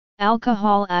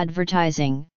Alcohol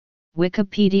advertising,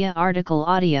 Wikipedia article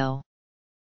audio.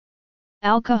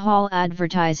 Alcohol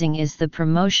advertising is the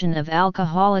promotion of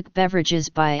alcoholic beverages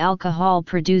by alcohol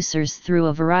producers through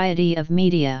a variety of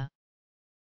media.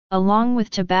 Along with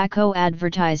tobacco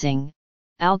advertising,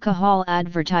 alcohol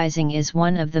advertising is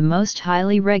one of the most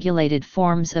highly regulated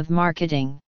forms of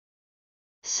marketing.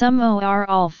 Some or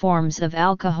all forms of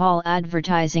alcohol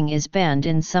advertising is banned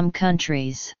in some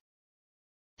countries.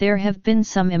 There have been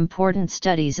some important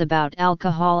studies about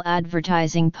alcohol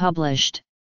advertising published,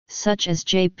 such as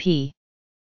J.P.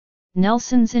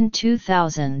 Nelson's in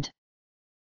 2000.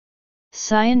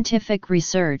 Scientific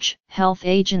research, health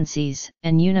agencies,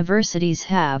 and universities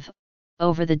have,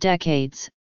 over the decades,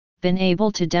 been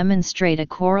able to demonstrate a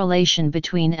correlation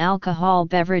between alcohol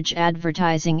beverage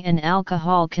advertising and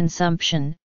alcohol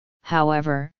consumption.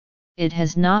 However, it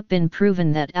has not been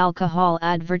proven that alcohol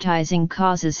advertising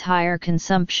causes higher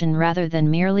consumption rather than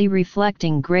merely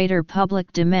reflecting greater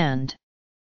public demand.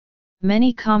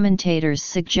 Many commentators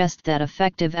suggest that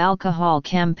effective alcohol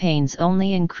campaigns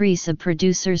only increase a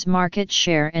producer's market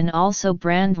share and also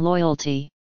brand loyalty.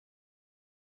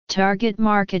 Target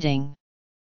marketing.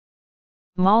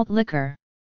 Malt liquor.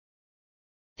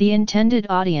 The intended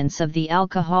audience of the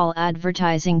alcohol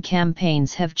advertising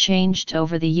campaigns have changed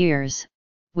over the years,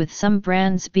 with some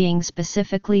brands being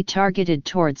specifically targeted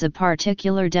towards a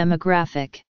particular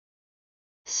demographic.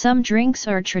 Some drinks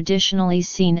are traditionally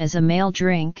seen as a male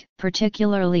drink,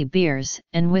 particularly beers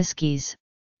and whiskeys,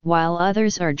 while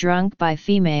others are drunk by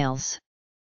females.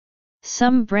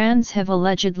 Some brands have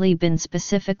allegedly been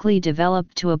specifically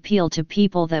developed to appeal to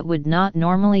people that would not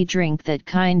normally drink that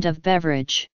kind of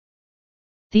beverage.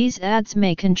 These ads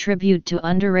may contribute to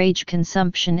underage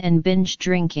consumption and binge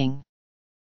drinking.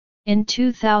 In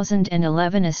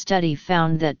 2011, a study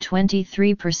found that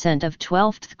 23% of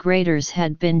 12th graders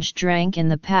had binge drank in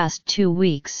the past 2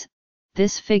 weeks.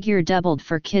 This figure doubled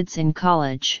for kids in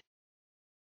college.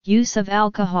 Use of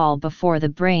alcohol before the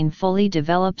brain fully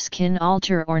develops can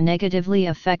alter or negatively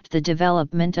affect the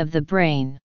development of the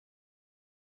brain.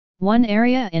 One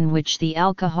area in which the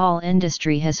alcohol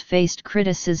industry has faced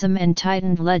criticism and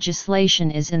tightened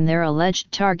legislation is in their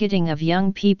alleged targeting of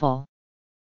young people.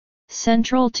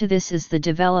 Central to this is the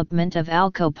development of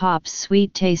Alco-Pop's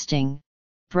sweet-tasting,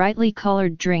 brightly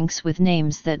colored drinks with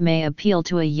names that may appeal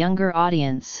to a younger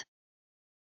audience.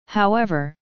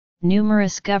 However,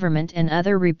 numerous government and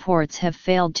other reports have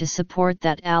failed to support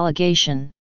that allegation.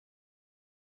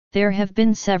 There have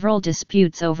been several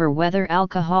disputes over whether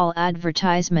alcohol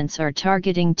advertisements are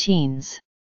targeting teens.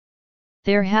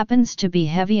 There happens to be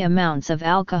heavy amounts of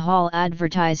alcohol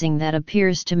advertising that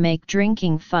appears to make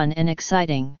drinking fun and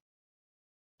exciting.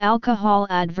 Alcohol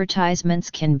advertisements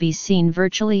can be seen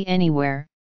virtually anywhere.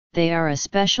 They are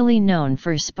especially known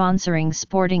for sponsoring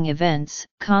sporting events,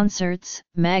 concerts,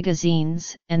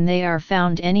 magazines, and they are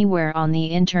found anywhere on the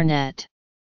internet.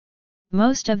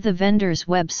 Most of the vendors'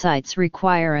 websites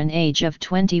require an age of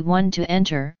 21 to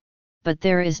enter, but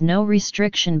there is no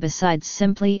restriction besides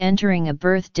simply entering a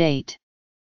birth date.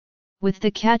 With the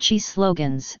catchy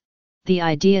slogans, the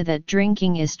idea that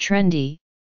drinking is trendy,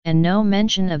 and no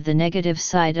mention of the negative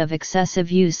side of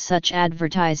excessive use, such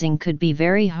advertising could be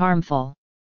very harmful.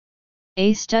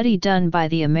 A study done by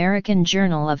the American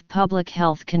Journal of Public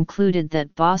Health concluded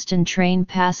that Boston train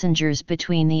passengers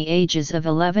between the ages of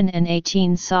 11 and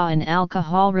 18 saw an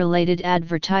alcohol-related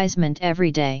advertisement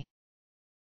every day.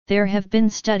 There have been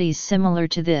studies similar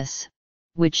to this,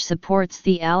 which supports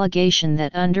the allegation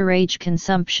that underage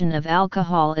consumption of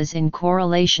alcohol is in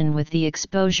correlation with the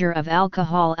exposure of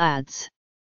alcohol ads.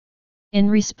 In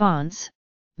response,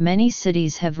 many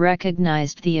cities have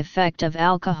recognized the effect of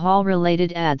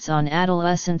alcohol-related ads on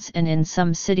adolescents, and in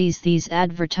some cities these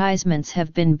advertisements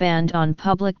have been banned on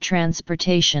public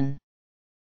transportation.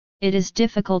 It is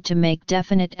difficult to make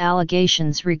definite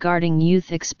allegations regarding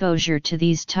youth exposure to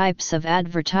these types of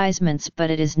advertisements, but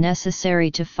it is necessary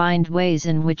to find ways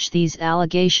in which these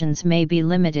allegations may be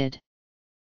limited.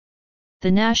 The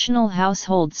National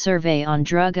Household Survey on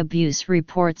Drug Abuse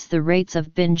reports the rates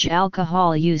of binge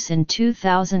alcohol use in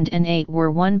 2008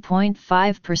 were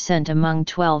 1.5% among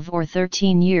 12 or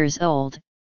 13 years old,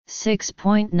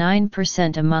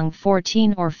 6.9% among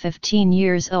 14 or 15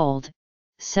 years old,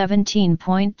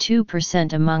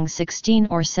 17.2% among 16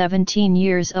 or 17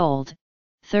 years old,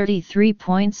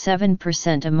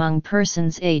 33.7% among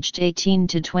persons aged 18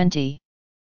 to 20.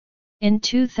 In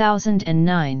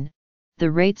 2009, the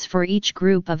rates for each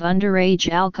group of underage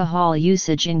alcohol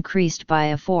usage increased by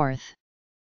a fourth.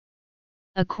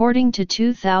 According to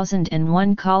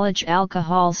 2001 college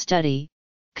alcohol study,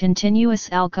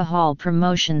 continuous alcohol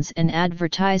promotions and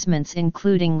advertisements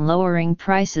including lowering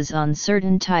prices on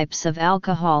certain types of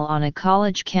alcohol on a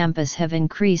college campus have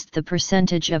increased the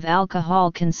percentage of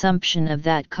alcohol consumption of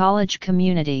that college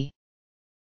community.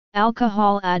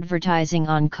 Alcohol advertising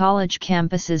on college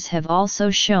campuses have also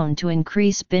shown to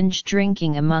increase binge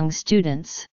drinking among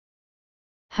students.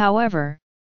 However,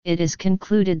 it is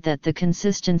concluded that the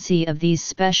consistency of these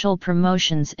special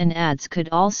promotions and ads could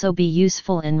also be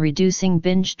useful in reducing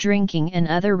binge drinking and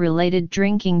other related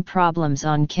drinking problems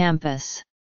on campus.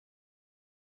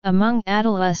 Among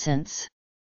adolescents,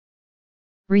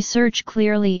 research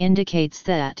clearly indicates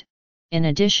that, in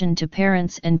addition to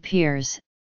parents and peers,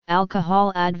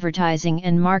 alcohol advertising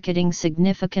and marketing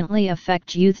significantly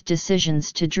affect youth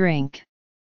decisions to drink.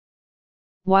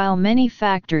 While many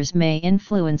factors may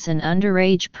influence an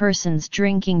underage person's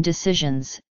drinking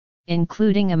decisions,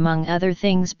 including among other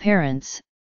things parents,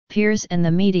 peers and the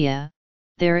media,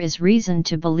 there is reason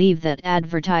to believe that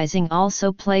advertising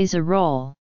also plays a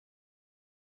role.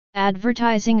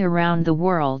 Advertising around the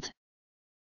world.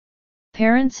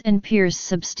 Parents and peers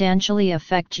substantially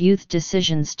affect youth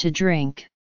decisions to drink.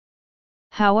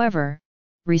 However,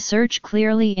 research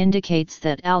clearly indicates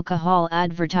that alcohol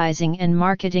advertising and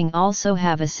marketing also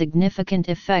have a significant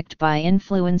effect by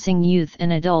influencing youth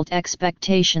and adult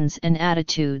expectations and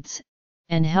attitudes,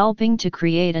 and helping to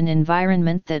create an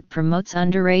environment that promotes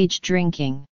underage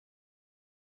drinking.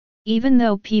 Even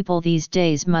though people these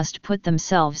days must put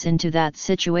themselves into that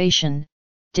situation,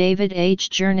 David H.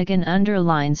 Jernigan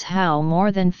underlines how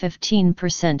more than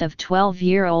 15% of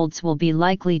 12-year-olds will be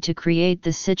likely to create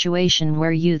the situation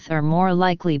where youth are more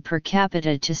likely per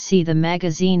capita to see the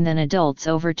magazine than adults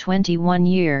over 21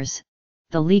 years,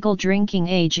 the legal drinking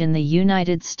age in the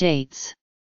United States.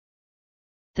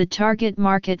 The target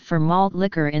market for malt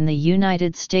liquor in the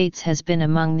United States has been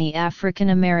among the African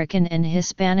American and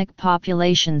Hispanic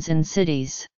populations in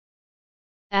cities.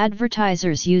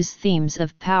 Advertisers use themes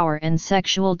of power and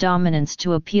sexual dominance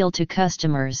to appeal to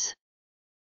customers.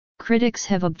 Critics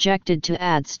have objected to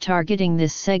ads targeting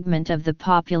this segment of the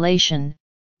population,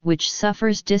 which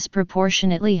suffers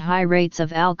disproportionately high rates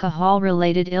of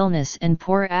alcohol-related illness and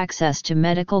poor access to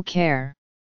medical care.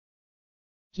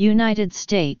 United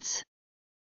States.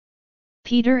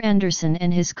 Peter Anderson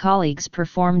and his colleagues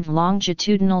performed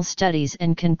longitudinal studies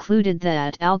and concluded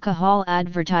that alcohol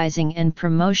advertising and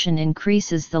promotion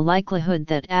increases the likelihood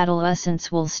that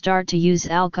adolescents will start to use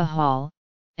alcohol,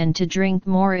 and to drink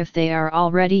more if they are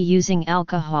already using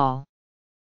alcohol.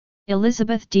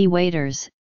 Elizabeth D. Waiters,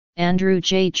 Andrew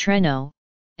J. Treno,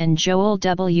 and Joel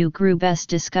W. Grubes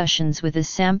discussions with a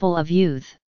sample of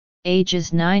youth,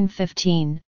 ages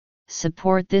 9–15,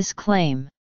 support this claim.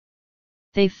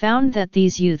 They found that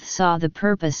these youth saw the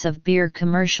purpose of beer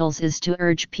commercials is to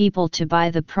urge people to buy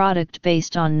the product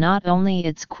based on not only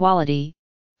its quality,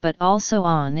 but also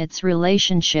on its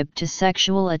relationship to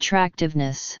sexual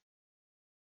attractiveness.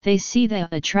 They see the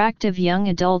attractive young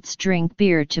adults drink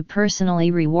beer to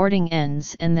personally rewarding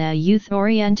ends and the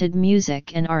youth-oriented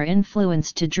music and are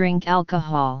influenced to drink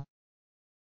alcohol.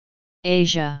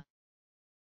 Asia.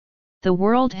 The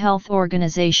World Health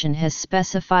Organization has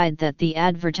specified that the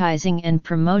advertising and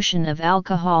promotion of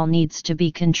alcohol needs to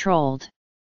be controlled.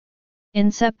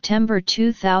 In September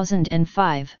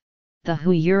 2005, the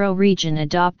WHO region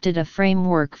adopted a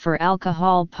framework for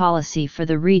alcohol policy for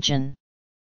the region.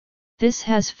 This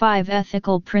has 5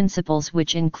 ethical principles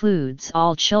which includes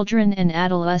all children and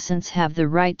adolescents have the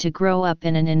right to grow up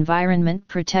in an environment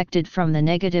protected from the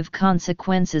negative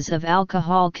consequences of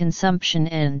alcohol consumption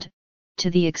and, to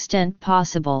the extent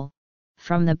possible,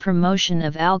 from the promotion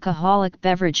of alcoholic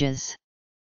beverages.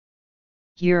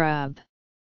 Europe.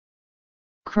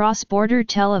 Cross-border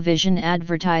television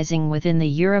advertising within the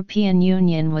European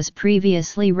Union was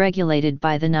previously regulated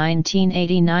by the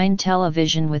 1989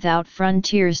 Television Without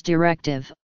Frontiers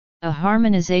Directive, a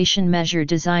harmonization measure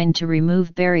designed to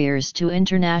remove barriers to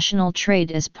international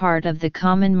trade as part of the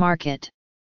common market.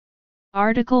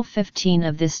 Article 15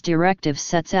 of this directive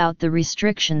sets out the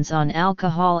restrictions on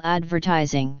alcohol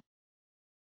advertising.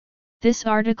 This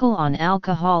article on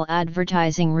alcohol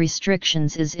advertising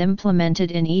restrictions is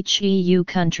implemented in each EU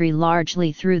country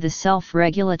largely through the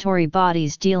self-regulatory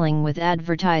bodies dealing with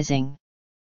advertising.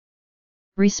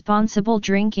 Responsible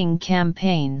drinking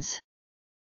campaigns.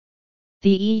 The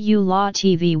EU Law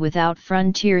TV Without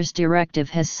Frontiers Directive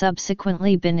has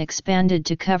subsequently been expanded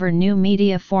to cover new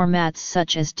media formats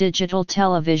such as digital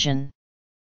television.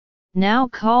 Now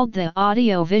called the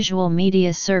Audiovisual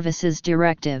Media Services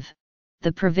Directive,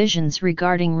 the provisions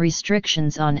regarding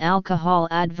restrictions on alcohol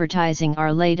advertising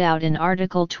are laid out in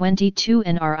Article 22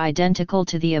 and are identical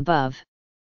to the above.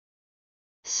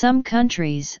 Some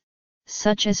countries,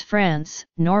 such as France,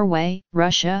 Norway,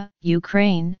 Russia,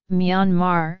 Ukraine,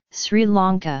 Myanmar, Sri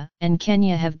Lanka, and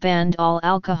Kenya have banned all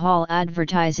alcohol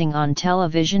advertising on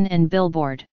television and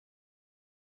billboard.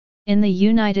 In the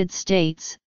United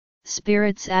States,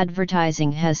 spirits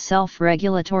advertising has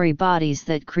self-regulatory bodies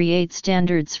that create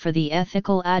standards for the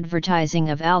ethical advertising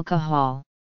of alcohol.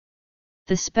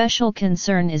 The special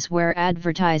concern is where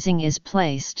advertising is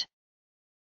placed.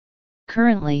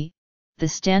 Currently, the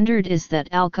standard is that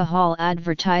alcohol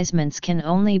advertisements can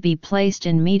only be placed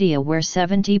in media where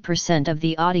 70% of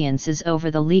the audience is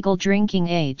over the legal drinking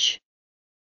age.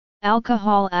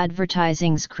 Alcohol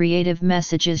advertising's creative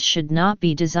messages should not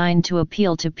be designed to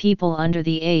appeal to people under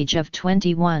the age of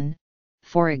 21,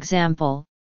 for example,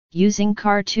 using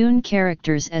cartoon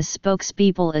characters as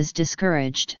spokespeople is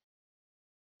discouraged.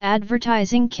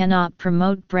 Advertising cannot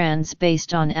promote brands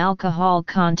based on alcohol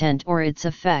content or its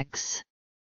effects.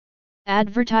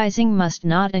 Advertising must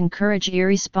not encourage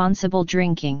irresponsible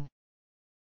drinking.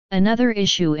 Another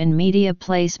issue in media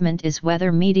placement is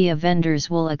whether media vendors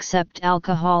will accept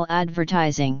alcohol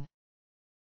advertising.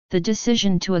 The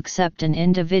decision to accept an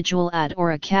individual ad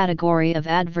or a category of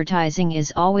advertising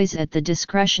is always at the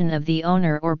discretion of the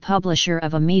owner or publisher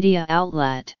of a media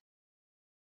outlet.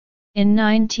 In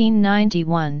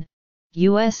 1991,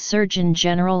 U.S. Surgeon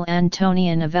General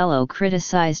Antonia Novello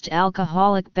criticized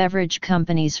alcoholic beverage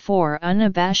companies for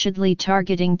unabashedly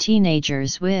targeting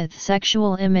teenagers with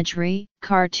sexual imagery,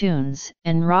 cartoons,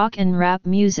 and rock and rap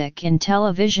music in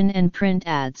television and print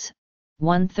ads.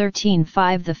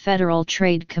 113.5 The Federal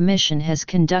Trade Commission has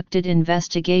conducted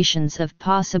investigations of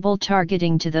possible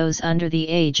targeting to those under the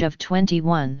age of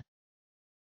 21.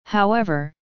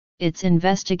 However, its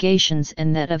investigations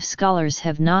and that of scholars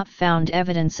have not found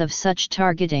evidence of such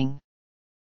targeting.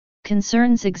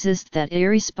 Concerns exist that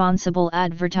irresponsible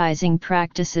advertising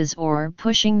practices or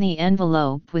pushing the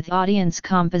envelope with audience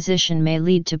composition may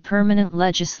lead to permanent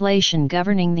legislation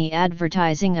governing the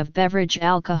advertising of beverage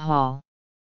alcohol.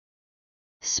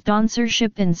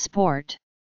 Sponsorship in sport.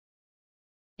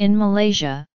 In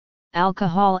Malaysia,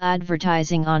 alcohol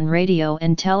advertising on radio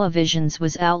and televisions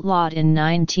was outlawed in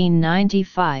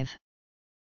 1995.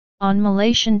 On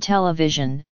Malaysian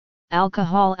television,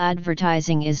 alcohol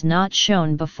advertising is not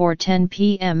shown before 10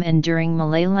 p.m. and during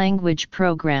Malay language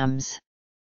programs.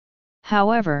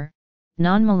 However,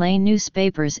 non-Malay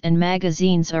newspapers and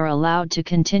magazines are allowed to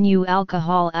continue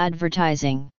alcohol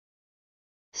advertising.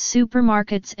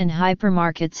 Supermarkets and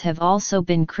hypermarkets have also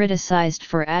been criticized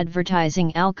for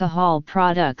advertising alcohol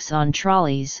products on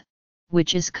trolleys,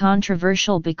 which is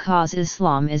controversial because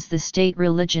Islam is the state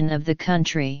religion of the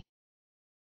country.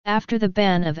 After the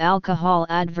ban of alcohol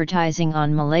advertising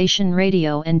on Malaysian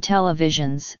radio and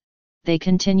televisions, they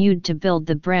continued to build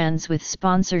the brands with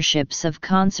sponsorships of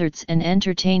concerts and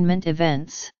entertainment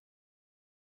events.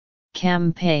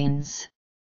 Campaigns.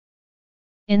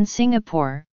 In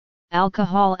Singapore,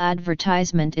 alcohol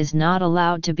advertisement is not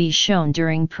allowed to be shown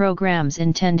during programs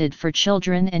intended for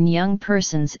children and young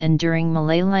persons and during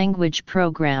Malay language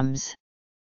programs.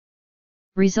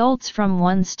 Results from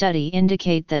one study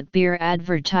indicate that beer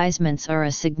advertisements are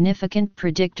a significant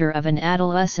predictor of an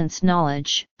adolescent's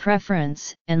knowledge,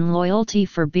 preference, and loyalty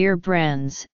for beer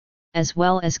brands, as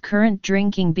well as current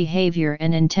drinking behavior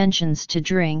and intentions to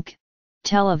drink.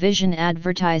 Television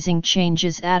advertising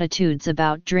changes attitudes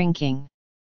about drinking.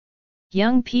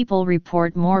 Young people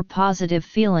report more positive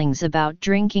feelings about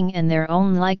drinking and their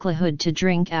own likelihood to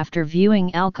drink after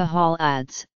viewing alcohol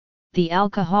ads. The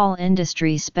alcohol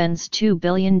industry spends $2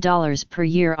 billion per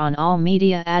year on all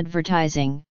media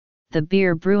advertising. The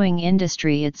beer brewing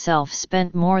industry itself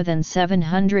spent more than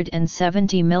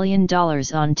 $770 million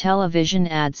on television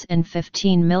ads and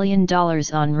 $15 million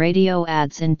on radio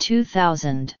ads in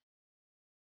 2000.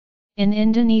 In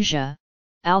Indonesia,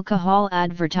 alcohol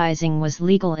advertising was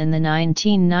legal in the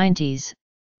 1990s,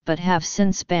 but have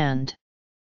since banned.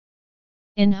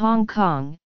 In Hong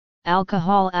Kong,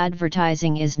 alcohol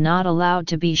advertising is not allowed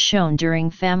to be shown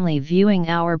during family viewing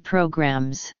hour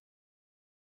programs.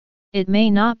 It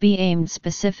may not be aimed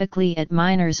specifically at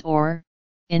minors or,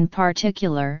 in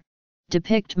particular,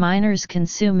 depict minors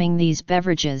consuming these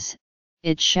beverages.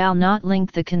 It shall not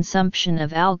link the consumption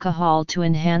of alcohol to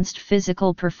enhanced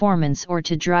physical performance or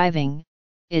to driving.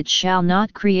 It shall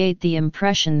not create the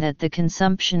impression that the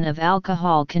consumption of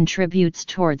alcohol contributes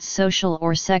towards social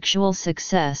or sexual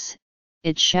success.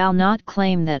 It shall not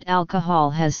claim that alcohol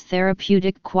has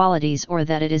therapeutic qualities or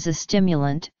that it is a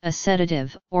stimulant, a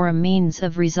sedative, or a means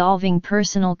of resolving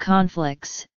personal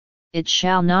conflicts. It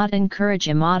shall not encourage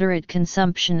immoderate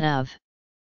consumption of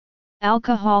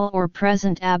alcohol or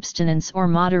present abstinence or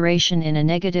moderation in a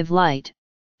negative light.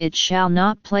 it shall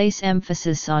not place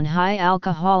emphasis on high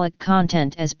alcoholic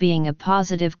content as being a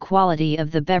positive quality of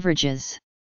the beverages.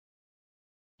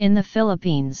 In the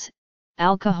Philippines,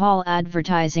 alcohol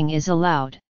advertising is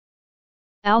allowed.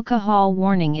 Alcohol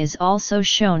warning is also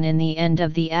shown in the end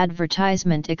of the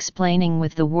advertisement explaining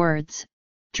with the words,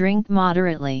 "Drink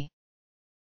moderately."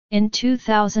 In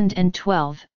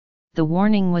 2012, the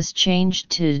warning was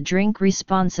changed to "Drink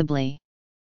responsibly."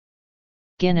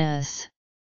 Guinness.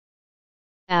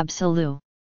 Absolute.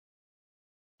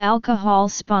 Alcohol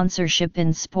sponsorship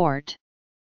in sport.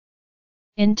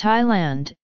 In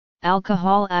Thailand,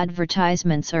 alcohol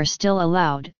advertisements are still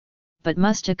allowed, but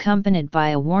must accompanied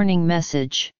by a warning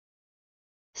message.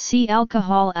 See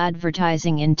alcohol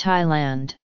advertising in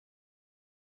Thailand.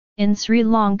 In Sri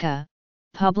Lanka,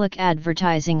 public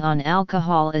advertising on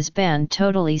alcohol is banned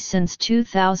totally since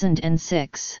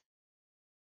 2006.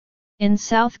 In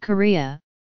South Korea,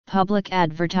 public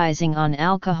advertising on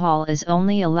alcohol is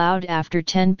only allowed after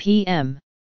 10 p.m.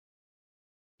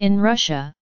 In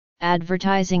Russia,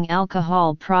 advertising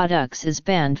alcohol products is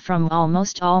banned from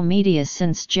almost all media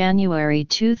since January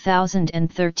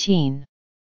 2013.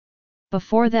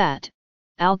 Before that,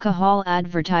 alcohol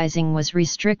advertising was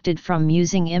restricted from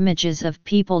using images of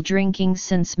people drinking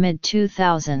since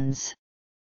mid-2000s.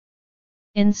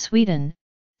 In Sweden,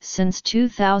 since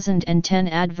 2010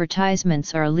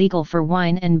 advertisements are legal for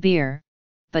wine and beer,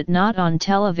 but not on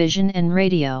television and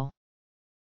radio.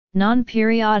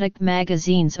 Non-periodic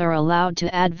magazines are allowed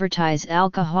to advertise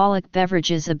alcoholic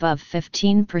beverages above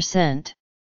 15%.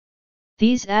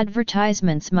 These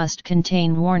advertisements must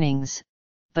contain warnings,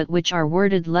 but which are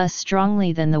worded less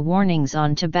strongly than the warnings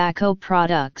on tobacco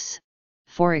products,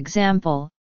 for example,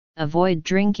 avoid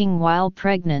drinking while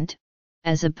pregnant,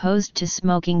 as opposed to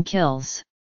smoking kills.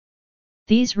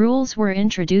 These rules were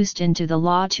introduced into the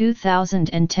law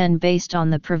 2010 based on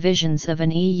the provisions of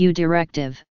an EU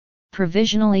directive,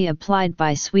 provisionally applied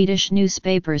by Swedish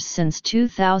newspapers since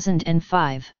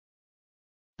 2005.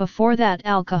 Before that,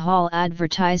 alcohol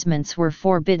advertisements were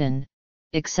forbidden,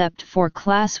 except for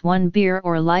Class 1 beer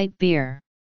or light beer.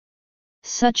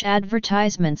 Such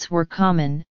advertisements were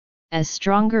common, as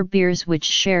stronger beers which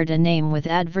shared a name with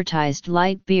advertised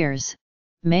light beers,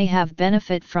 may have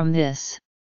benefit from this.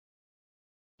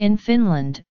 In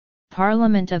Finland,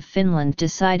 Parliament of Finland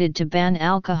decided to ban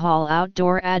alcohol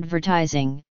outdoor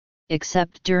advertising,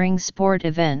 except during sport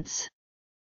events.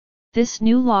 This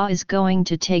new law is going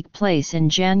to take place in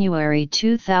January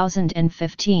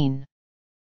 2015.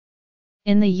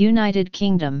 In the United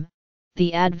Kingdom,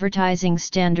 the Advertising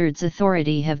Standards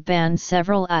Authority have banned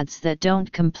several ads that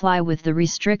don't comply with the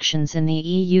restrictions in the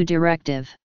EU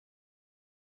directive.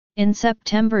 In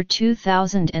September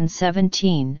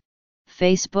 2017,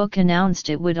 Facebook announced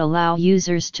it would allow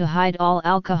users to hide all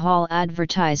alcohol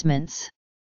advertisements.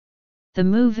 The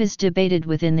move is debated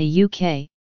within the UK,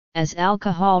 as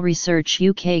Alcohol Research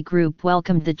UK Group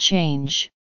welcomed the change,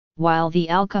 while the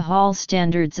Alcohol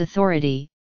Standards Authority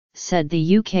said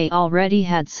the UK already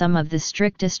had some of the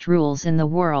strictest rules in the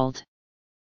world.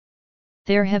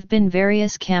 There have been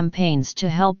various campaigns to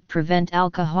help prevent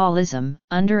alcoholism,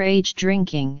 underage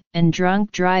drinking, and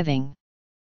drunk driving.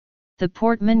 The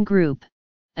Portman Group,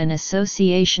 an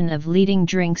association of leading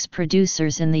drinks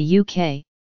producers in the UK,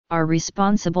 are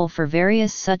responsible for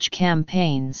various such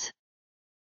campaigns.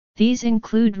 These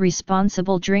include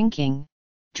responsible drinking,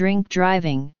 drink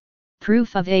driving,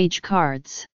 proof of age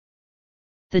cards.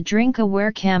 The Drink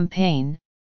Aware campaign,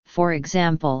 for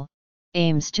example,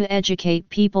 aims to educate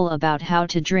people about how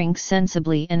to drink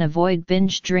sensibly and avoid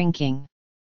binge drinking.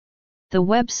 The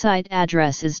website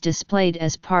address is displayed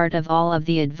as part of all of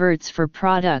the adverts for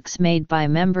products made by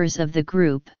members of the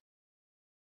group.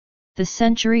 The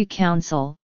Century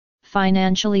Council,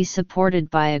 financially supported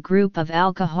by a group of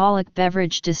alcoholic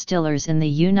beverage distillers in the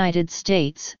United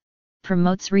States,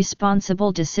 promotes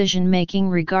responsible decision-making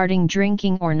regarding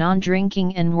drinking or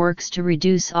non-drinking and works to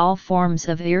reduce all forms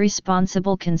of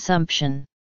irresponsible consumption.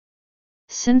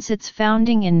 Since its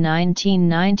founding in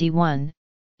 1991,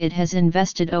 it has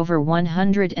invested over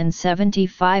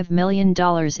 $175 million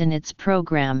in its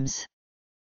programs.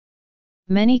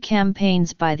 Many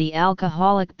campaigns by the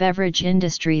alcoholic beverage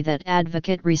industry that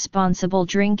advocate responsible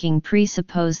drinking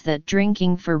presuppose that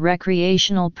drinking for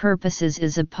recreational purposes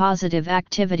is a positive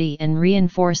activity and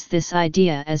reinforce this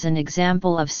idea as an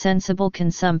example of sensible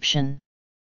consumption.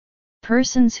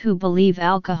 Persons who believe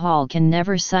alcohol can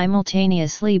never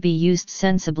simultaneously be used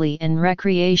sensibly and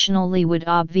recreationally would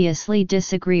obviously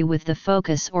disagree with the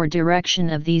focus or direction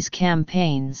of these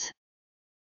campaigns.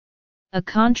 A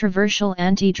controversial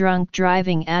anti-drunk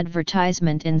driving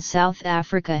advertisement in South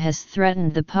Africa has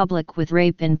threatened the public with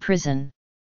rape in prison.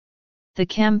 The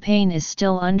campaign is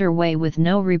still underway with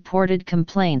no reported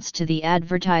complaints to the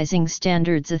advertising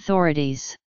standards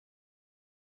authorities.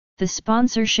 The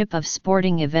sponsorship of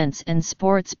sporting events and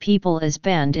sports people is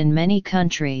banned in many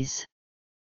countries.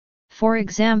 For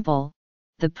example,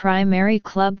 the primary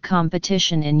club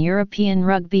competition in European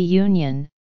Rugby Union,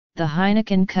 the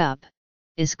Heineken Cup,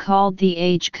 is called the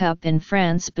Age Cup in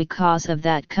France because of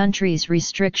that country's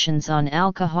restrictions on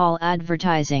alcohol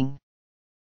advertising.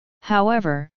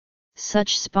 However,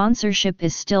 such sponsorship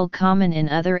is still common in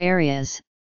other areas,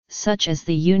 such as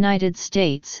the United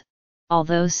States,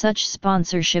 although such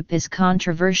sponsorship is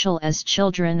controversial as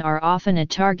children are often a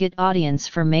target audience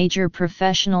for major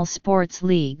professional sports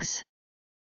leagues.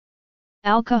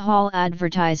 Alcohol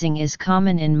advertising is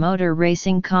common in motor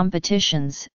racing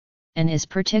competitions, and is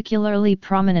particularly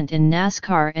prominent in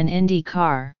NASCAR and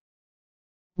IndyCar.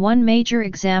 One major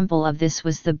example of this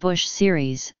was the Busch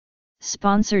Series,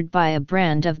 sponsored by a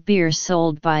brand of beer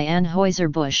sold by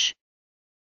Anheuser-Busch.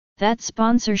 That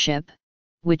sponsorship,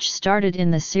 which started in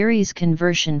the series'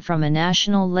 conversion from a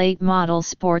national late model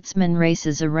sportsman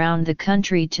races around the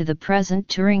country to the present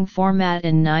touring format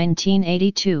in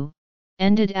 1982,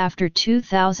 ended after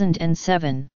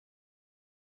 2007.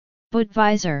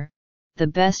 Budweiser, the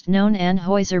best-known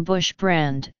Anheuser-Busch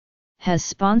brand, has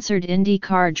sponsored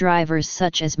IndyCar drivers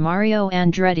such as Mario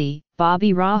Andretti,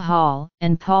 Bobby Rahal,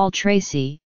 and Paul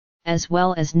Tracy, as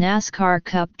well as NASCAR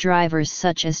Cup drivers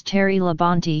such as Terry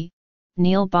Labonte,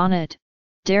 Neil Bonnet,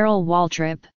 Darrell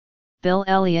Waltrip, Bill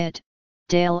Elliott,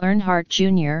 Dale Earnhardt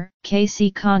Jr., Casey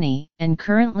Coney, and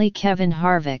currently Kevin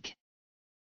Harvick.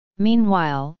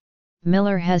 Meanwhile,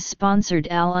 Miller has sponsored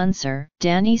Al Unser,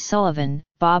 Danny Sullivan,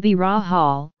 Bobby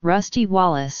Rahal, Rusty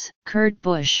Wallace, Kurt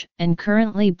Busch, and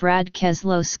currently Brad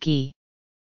Keselowski.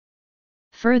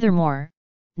 Furthermore,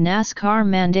 NASCAR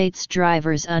mandates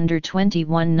drivers under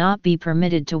 21 not be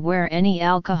permitted to wear any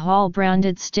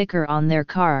alcohol-branded sticker on their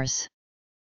cars.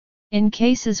 In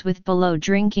cases with below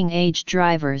drinking age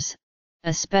drivers,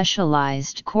 a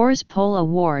specialized Coors Poll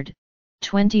Award,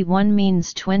 21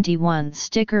 means 21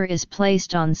 sticker is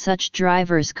placed on such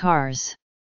drivers' cars.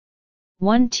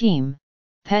 One team,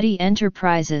 Petty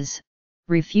Enterprises,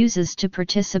 refuses to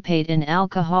participate in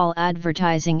alcohol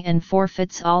advertising and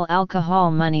forfeits all alcohol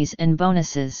monies and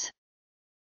bonuses.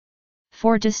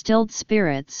 For distilled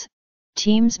spirits,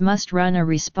 teams must run a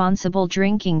responsible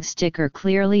drinking sticker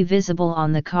clearly visible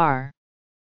on the car.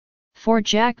 For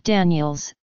Jack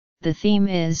Daniel's, the theme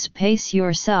is Pace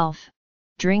Yourself,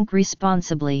 Drink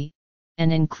Responsibly,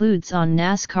 and includes on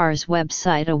NASCAR's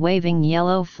website a waving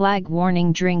yellow flag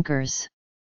warning drinkers.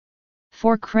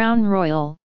 For Crown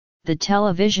Royal, the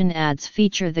television ads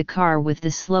feature the car with the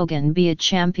slogan Be a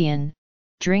Champion,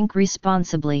 Drink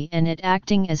Responsibly, and it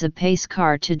acting as a pace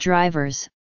car to drivers,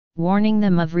 warning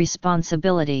them of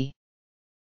responsibility.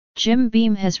 Jim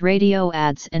Beam has radio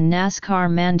ads and NASCAR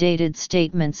mandated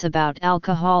statements about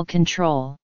alcohol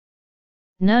control.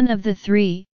 None of the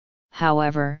three,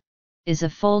 however, is a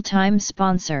full-time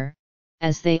sponsor,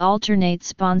 as they alternate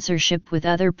sponsorship with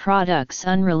other products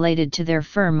unrelated to their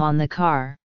firm on the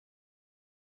car.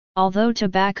 Although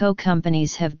tobacco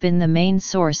companies have been the main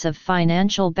source of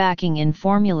financial backing in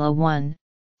Formula One,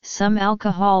 some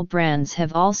alcohol brands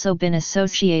have also been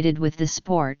associated with the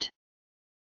sport.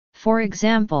 For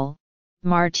example,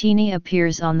 Martini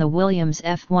appears on the Williams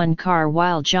F1 car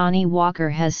while Johnny Walker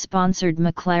has sponsored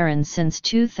McLaren since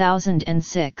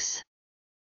 2006.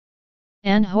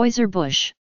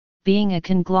 Anheuser-Busch, being a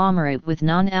conglomerate with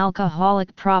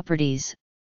non-alcoholic properties,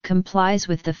 complies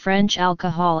with the French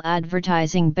alcohol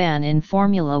advertising ban in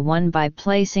Formula One by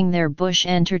placing their Busch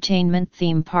Entertainment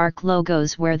theme park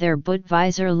logos where their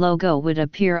Budweiser logo would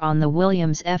appear on the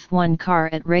Williams F1 car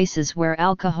at races where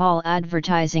alcohol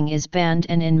advertising is banned,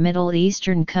 and in Middle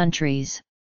Eastern countries,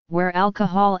 where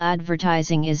alcohol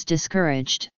advertising is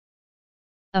discouraged.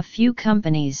 A few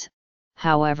companies,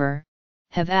 however,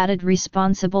 have added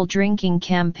responsible drinking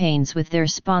campaigns with their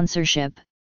sponsorship,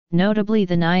 notably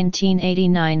the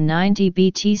 1989-90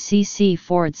 BTCC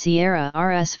Ford Sierra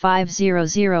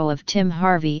RS500 of Tim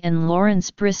Harvey and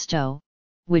Lawrence Bristow,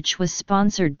 which was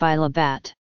sponsored by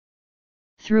Labatt.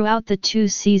 Throughout the 2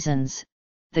 seasons,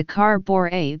 the car bore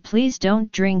a "Please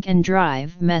don't drink and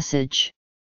drive" message.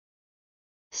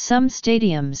 Some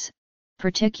stadiums,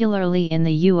 particularly in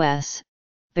the U.S.,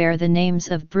 bear the names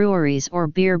of breweries or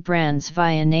beer brands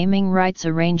via naming rights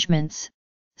arrangements,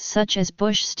 such as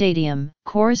Busch Stadium,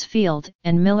 Coors Field,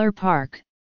 and Miller Park.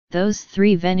 Those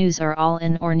 3 venues are all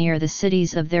in or near the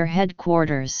cities of their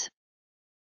headquarters.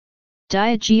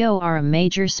 Diageo are a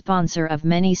major sponsor of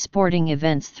many sporting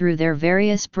events through their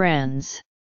various brands.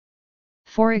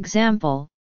 For example,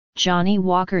 Johnny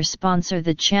Walker sponsor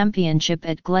the championship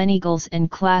at Gleneagles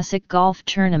and Classic golf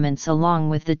tournaments along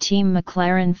with the Team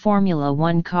McLaren Formula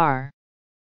One car.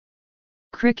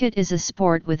 Cricket is a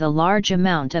sport with a large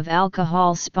amount of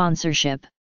alcohol sponsorship.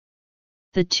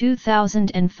 The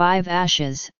 2005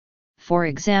 Ashes, for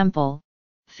example,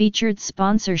 featured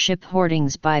sponsorship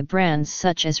hoardings by brands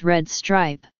such as Red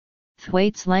Stripe,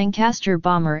 Thwaites Lancaster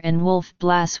Bomber and Wolf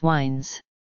Blass wines.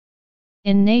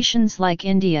 In nations like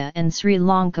India and Sri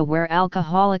Lanka where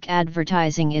alcoholic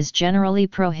advertising is generally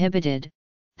prohibited,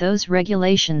 those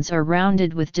regulations are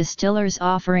rounded with distillers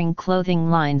offering clothing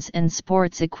lines and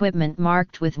sports equipment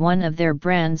marked with one of their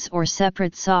brands or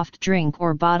separate soft drink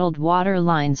or bottled water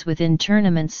lines within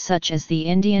tournaments such as the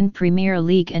Indian Premier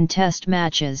League and Test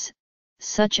matches,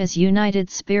 such as United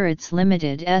Spirits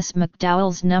Limited's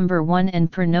McDowell's No. 1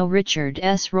 and Pernod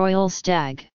Richard's Royal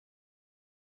Stag.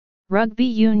 Rugby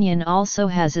union also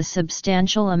has a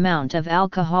substantial amount of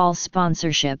alcohol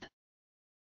sponsorship.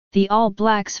 The All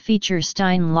Blacks feature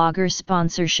Stein Lager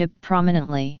sponsorship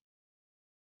prominently.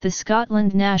 The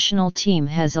Scotland national team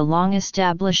has a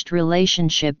long-established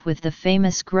relationship with the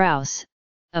famous Grouse,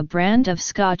 a brand of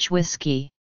Scotch whisky.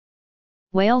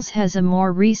 Wales has a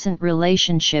more recent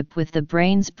relationship with the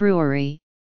Brains Brewery,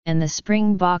 and the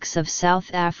Springboks of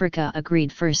South Africa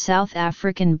agreed for South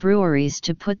African breweries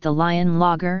to put the Lion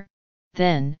Lager,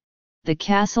 then, the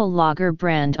Castle Lager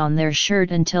brand on their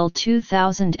shirt until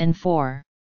 2004.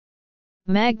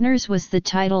 Magners was the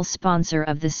title sponsor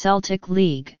of the Celtic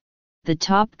League, the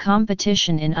top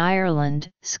competition in Ireland,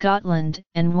 Scotland,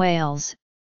 and Wales.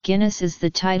 Guinness is the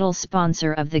title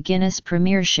sponsor of the Guinness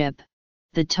Premiership,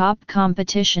 the top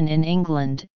competition in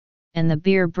England, and the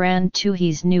beer brand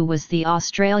Tooheys New was the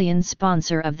Australian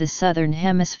sponsor of the Southern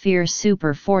Hemisphere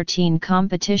Super 14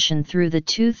 competition through the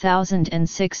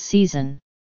 2006 season.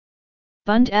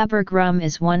 Bundaberg Rum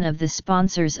is one of the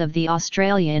sponsors of the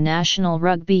Australia national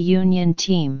rugby union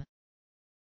team.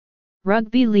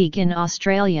 Rugby League in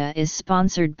Australia is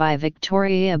sponsored by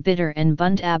Victoria Bitter and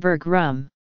Bundaberg Rum.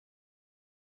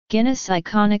 Guinness'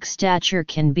 iconic stature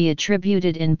can be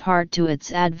attributed in part to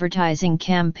its advertising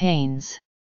campaigns.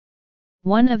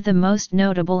 One of the most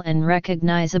notable and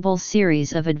recognizable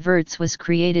series of adverts was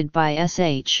created by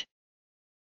S.H.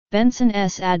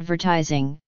 Benson's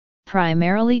advertising,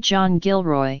 primarily John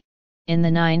Gilroy, in the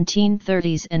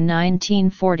 1930s and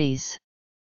 1940s.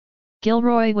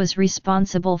 Gilroy was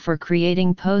responsible for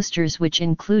creating posters which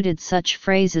included such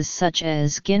phrases such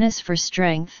as Guinness for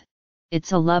strength,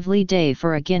 it's a lovely day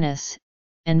for a Guinness,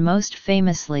 and most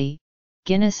famously,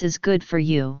 Guinness is good for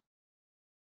you.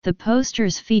 The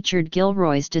posters featured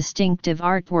Gilroy's distinctive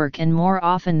artwork and more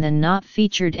often than not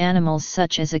featured animals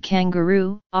such as a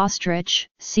kangaroo, ostrich,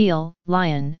 seal,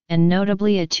 lion, and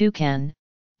notably a toucan,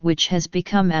 which has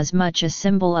become as much a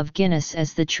symbol of Guinness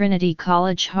as the Trinity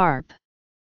College harp.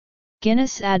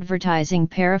 Guinness advertising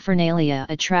paraphernalia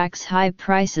attracts high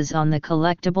prices on the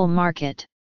collectible market.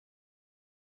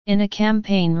 In a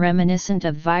campaign reminiscent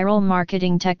of viral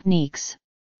marketing techniques,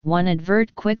 one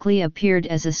advert quickly appeared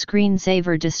as a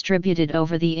screensaver distributed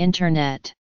over the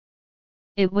internet.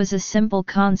 It was a simple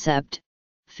concept,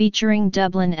 featuring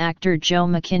Dublin actor Joe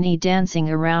McKinney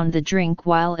dancing around the drink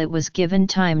while it was given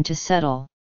time to settle.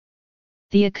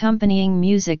 The accompanying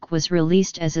music was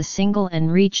released as a single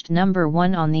and reached number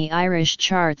 1 on the Irish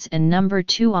charts and number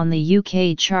 2 on the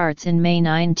UK charts in May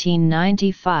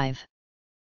 1995.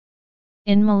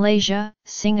 In Malaysia,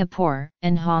 Singapore,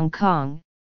 and Hong Kong,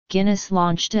 Guinness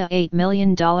launched a $8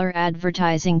 million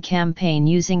advertising campaign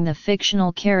using the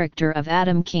fictional character of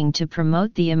Adam King to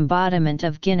promote the embodiment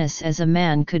of Guinness as a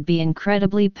man could be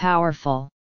incredibly powerful.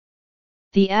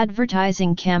 The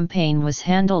advertising campaign was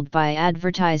handled by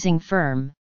advertising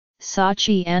firm,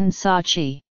 Saatchi &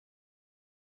 Saatchi.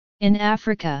 In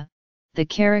Africa, the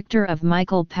character of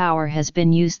Michael Power has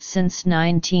been used since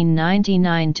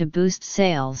 1999 to boost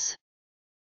sales.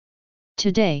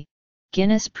 Today,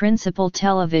 Guinness' principal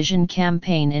television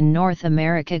campaign in North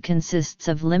America consists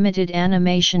of limited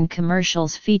animation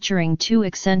commercials featuring two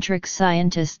eccentric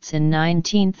scientists in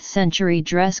 19th-century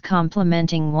dress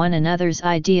complementing one another's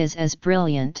ideas as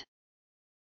brilliant.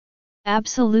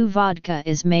 Absolut vodka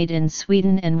is made in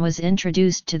Sweden and was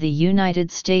introduced to the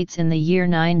United States in the year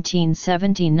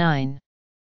 1979.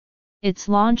 Its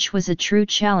launch was a true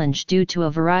challenge due to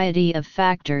a variety of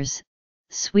factors.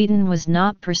 Sweden was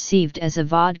not perceived as a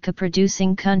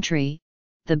vodka-producing country,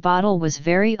 the bottle was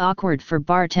very awkward for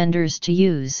bartenders to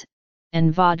use,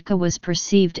 and vodka was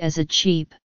perceived as a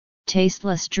cheap,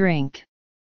 tasteless drink.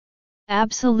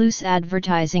 Absolute's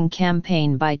advertising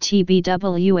campaign by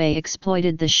TBWA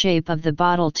exploited the shape of the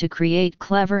bottle to create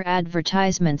clever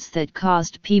advertisements that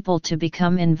caused people to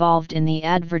become involved in the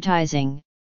advertising,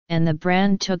 and the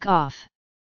brand took off.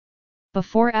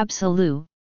 Before Absolute,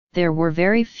 there were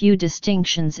very few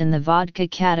distinctions in the vodka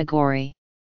category.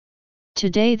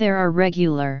 Today there are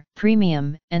regular,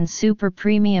 premium, and super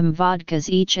premium vodkas,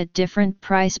 each at different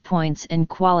price points and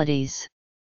qualities.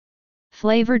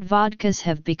 Flavored vodkas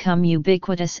have become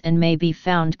ubiquitous and may be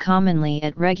found commonly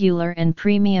at regular and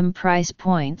premium price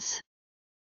points.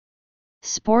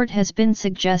 Sport has been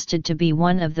suggested to be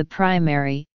one of the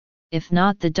primary, if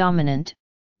not the dominant,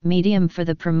 medium for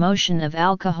the promotion of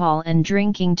alcohol and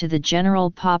drinking to the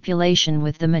general population,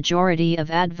 with the majority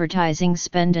of advertising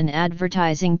spend and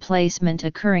advertising placement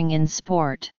occurring in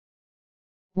sport.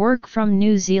 Work from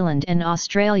New Zealand and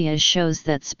Australia shows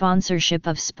that sponsorship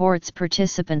of sports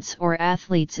participants or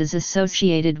athletes is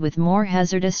associated with more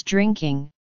hazardous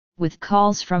drinking, with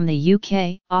calls from the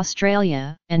UK,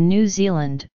 Australia, and New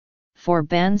Zealand for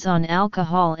bans on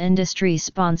alcohol industry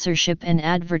sponsorship and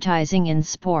advertising in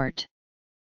sport.